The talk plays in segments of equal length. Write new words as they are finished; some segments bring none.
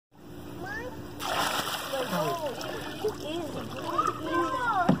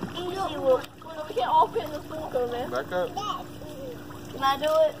back up. Can I do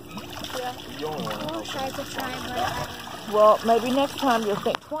it? Yeah. You don't want to. I'll try to try, but Well, maybe next time you'll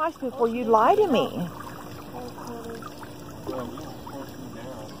think twice before you lie to me.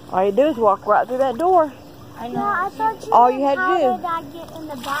 All you do is walk right through that door. I know. yeah, I thought you All meant you had to how do. did I get in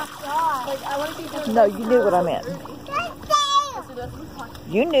the backyard? Like, I want to see No, you knew what I meant.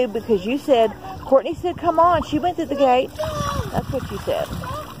 You knew because you said, Courtney said, come on. She went through the gate. That's what you said.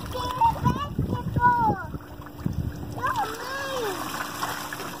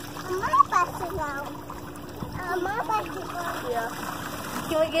 Yeah.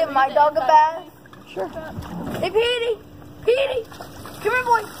 Can we give my dog a bath? Sure. Hey, Petey! Petey! Come here,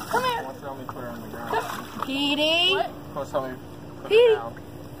 boy! Come here! Tell me put her on the ground. Petey! Don't tell me put Petey! her down.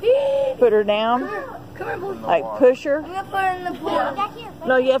 Petey! Put her down. Come here, boy. Like push her. I'm gonna put her in the pool.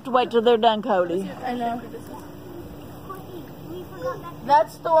 No, you have to wait till they're done, Cody. I know.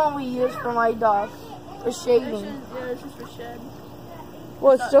 That's the one we use for my dog. For shaving. Yeah, it's just for shed.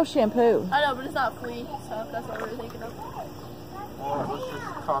 Well, it's still shampoo. I know, but it's not flea stuff. That's what we were thinking of. Well, let's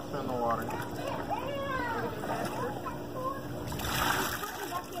just toss her in the water.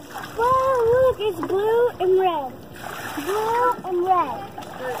 Wow, look, it's blue and red. Blue and red.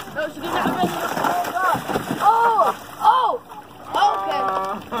 No, she did not run. Oh! Oh! Okay.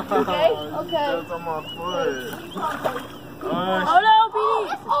 Okay? Okay. That's on my foot. Oh no,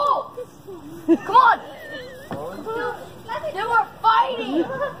 Petey! Oh! Come on! They were fighting!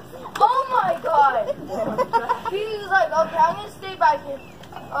 Oh my god! Petey was like, okay, I'm gonna stay back here.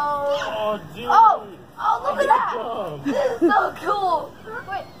 Oh, dude. Oh! Oh, look at that! This is so cool!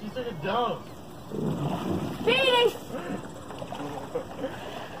 Wait, You took a dump. Petey!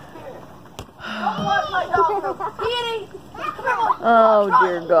 Don't watch my dog. Petey! Come here, boy. Oh,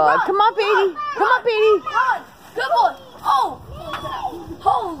 dear God. Come on, Petey. Come on, Petey. Run! Good boy! Oh!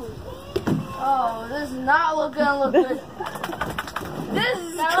 Holy! Oh, this is not gonna look good. This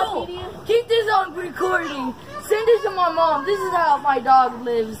is cool. Keep this on recording. Send it to my mom. This is how my dog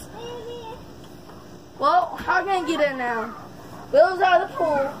lives. Well, how can I get in now? Will's out of the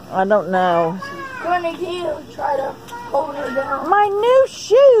pool. I don't know. Courtney, can you try to hold her down? My new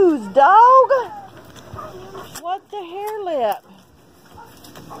shoes, dog. What the hair lip?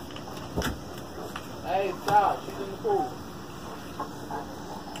 Hey, stop. She's in the pool.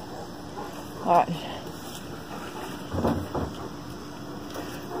 All right.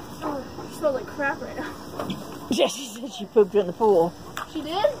 She smells like crap right now. Yeah, she said she pooped in the pool. She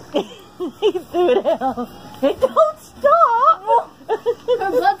did? He threw it out. Hey, don't stop. Her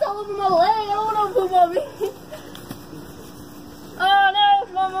blood's all over my leg. I don't want to poop on me. Oh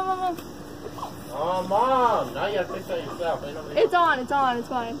no! Mom. Oh, Mom. Now you gotta fix that yourself. Ain't nobody It's on. It's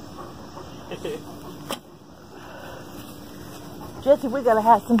fine. Jesse, we gotta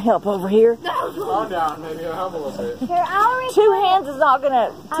have some help over here. Calm down. Maybe it'll help a little bit. Here, I'll Two hands is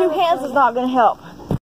not gonna help.